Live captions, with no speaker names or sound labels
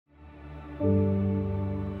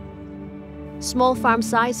Small farm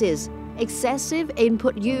sizes, excessive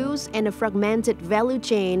input use, and a fragmented value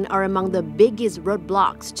chain are among the biggest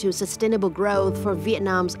roadblocks to sustainable growth for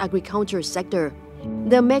Vietnam's agriculture sector.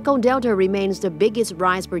 The Mekong Delta remains the biggest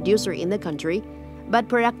rice producer in the country, but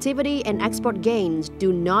productivity and export gains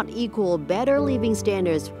do not equal better living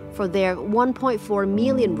standards for their 1.4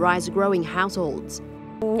 million rice-growing households.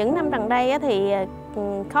 Những năm gần đây thì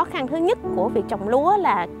khó khăn thứ nhất của việc trồng lúa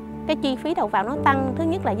là cái chi phí đầu vào nó tăng. Thứ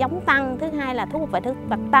nhất là giống tăng, thứ hai là thuốc bảo vệ thực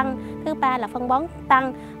vật tăng, thứ ba là phân bón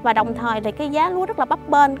tăng, và đồng thời thì cái giá lúa rất là bấp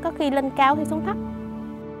bênh, có khi lên cao hay xuống thấp.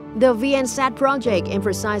 The VNSAT project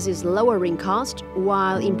emphasizes lowering cost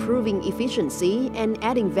while improving efficiency and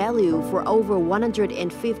adding value for over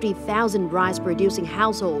 150,000 rice-producing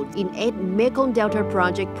households in 8 Mekong Delta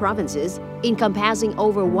Project provinces, encompassing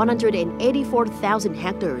over 184,000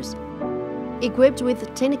 hectares. Equipped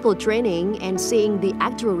with technical training and seeing the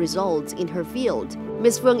actual results in her field,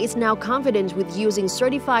 Ms. Phương is now confident with using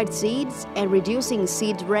certified seeds and reducing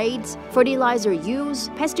seed rates, fertilizer use,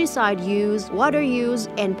 pesticide use, water use,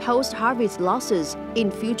 and post-harvest losses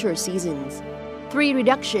in future seasons. 3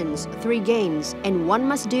 reductions, 3 gains, and 1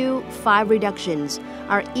 must-do, 5 reductions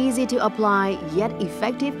are easy to apply yet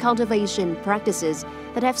effective cultivation practices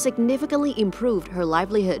that have significantly improved her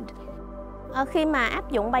livelihood. Khi mà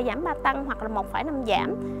áp dụng 3 giảm 3 tăng hoặc là 1,5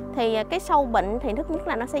 giảm thì cái sâu bệnh thì thứ nhất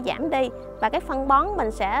là nó sẽ giảm đi, và cái phân bón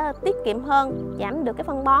mình sẽ tiết kiệm hơn, giảm được cái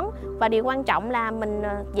phân bón, và điều quan trọng là mình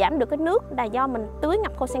giảm được cái nước là do mình tưới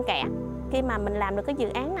ngập khô xen kẽ. Khi mà mình làm được cái dự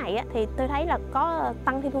án này thì tôi thấy là có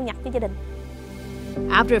tăng thêm thu nhập cho gia đình.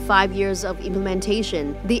 After 5 years of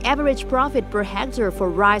implementation, the average profit per hectare for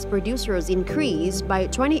rice producers increased by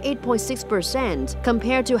 28.6%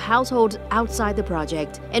 compared to households outside the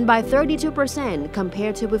project and by 32%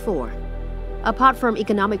 compared to before. Apart from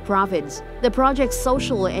economic profits, the project's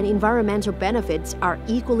social and environmental benefits are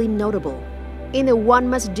equally notable. In the 1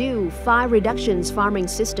 must-do, 5 reductions farming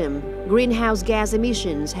system, greenhouse gas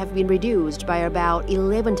emissions have been reduced by about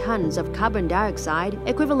 11 tons of carbon dioxide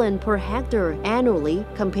equivalent per hectare annually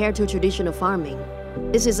compared to traditional farming.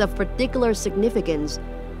 This is of particular significance,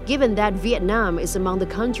 given that Vietnam is among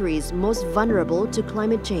the countries most vulnerable to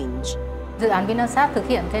climate change. Dự án VNSAT thực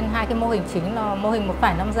hiện trên 2 cái mô hình chính là mô hình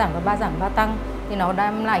 1,5 giảm và 3 giảm 3 tăng, thì nó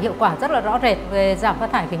đem lại hiệu quả rất là rõ rệt về giảm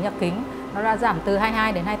phát thải khí nhà kính. Nó đã giảm từ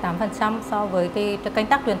 22 đến 28% so với cái canh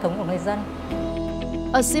tác truyền thống của người dân.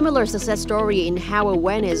 A similar success story in how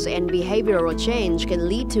awareness and behavioral change can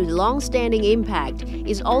lead to long-standing impact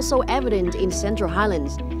is also evident in Central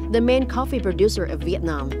Highlands, the main coffee producer of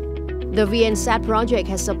Vietnam. The VNSAT project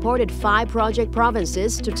has supported 5 project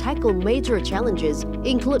provinces to tackle major challenges,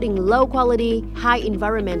 including low quality, high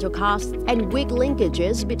environmental costs, and weak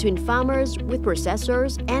linkages between farmers with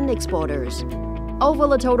processors and exporters. Over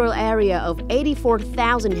the total area of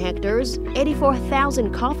 84,000 hectares,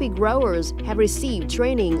 84,000 coffee growers have received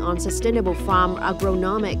training on sustainable farm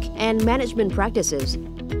agronomic and management practices.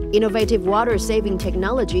 Innovative water-saving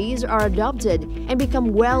technologies are adopted and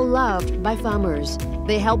become well-loved by farmers.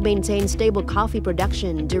 They help maintain stable coffee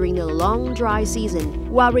production during the long dry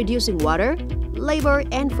season while reducing water, labor,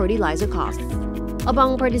 and fertilizer costs.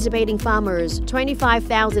 Among participating farmers,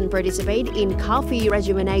 25,000 participate in coffee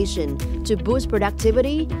rejuvenation to boost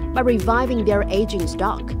productivity by reviving their aging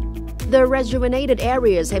stock. The rejuvenated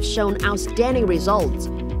areas have shown outstanding results,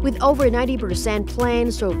 with over 90%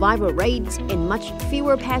 plant survival rates and much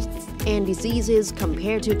fewer pests and diseases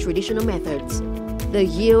compared to traditional methods. The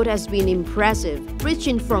yield has been impressive,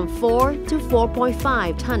 reaching from 4 to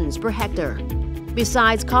 4.5 tons per hectare.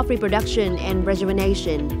 Besides coffee production and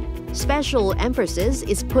rejuvenation, special emphasis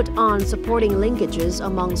is put on supporting linkages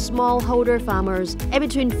among smallholder farmers and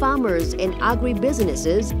between farmers and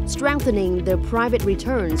agribusinesses, strengthening the private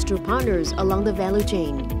returns to partners along the value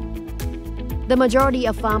chain. The majority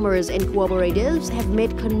of farmers and cooperatives have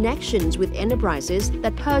made connections with enterprises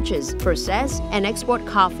that purchase, process, and export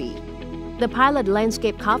coffee. The pilot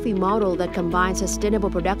landscape coffee model that combines sustainable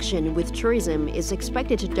production with tourism is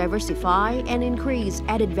expected to diversify and increase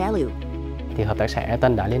added value. Thì hợp tác xã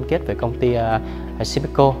Tân đã liên kết với công ty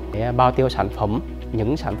Sipeco để bao tiêu sản phẩm,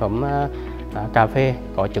 những sản phẩm cà phê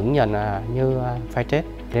có chứng nhận như Fairtrade,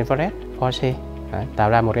 Rainforest, Force, tạo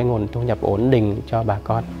ra một cái nguồn thu nhập ổn định cho bà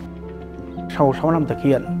con. Sau 6 năm thực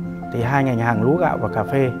hiện thì 2 ngành hàng lúa gạo và cà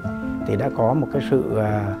phê thì đã có một cái sự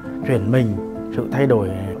chuyển mình, sự thay đổi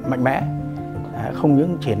mạnh mẽ. Không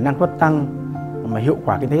những chỉ năng suất tăng mà hiệu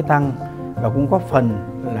quả kinh tế tăng, và cũng góp phần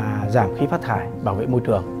là giảm khí phát thải, bảo vệ môi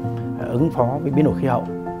trường, ứng phó với biến đổi khí hậu.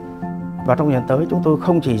 Và trong thời gian tới chúng tôi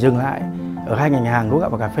không chỉ dừng lại ở 2 ngành hàng lúa gạo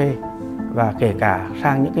và cà phê, và kể cả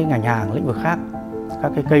sang những cái ngành hàng lĩnh vực khác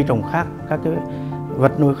các cái cây trồng khác, các cái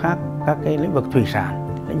vật nuôi khác, các cái lĩnh vực thủy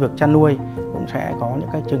sản, lĩnh vực chăn nuôi cũng sẽ có những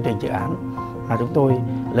cái chương trình dự án mà chúng tôi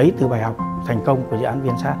lấy từ bài học thành công của dự án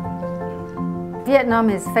VNSat. Vietnam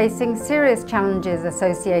is facing serious challenges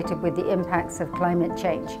associated with the impacts of climate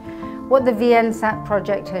change. What the VNSat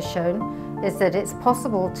project has shown is that it's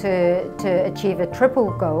possible to achieve a triple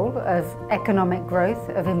goal of economic growth,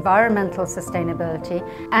 of environmental sustainability,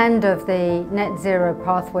 and of the net zero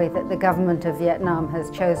pathway that the government of Vietnam has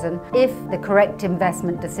chosen if the correct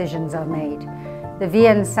investment decisions are made. The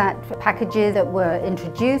VNSat packages that were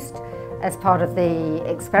introduced as part of the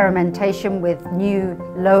experimentation with new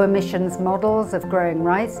low emissions models of growing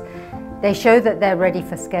rice, they show that they're ready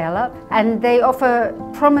for scale up, and they offer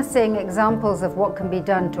promising examples of what can be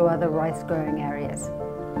done to other rice growing areas.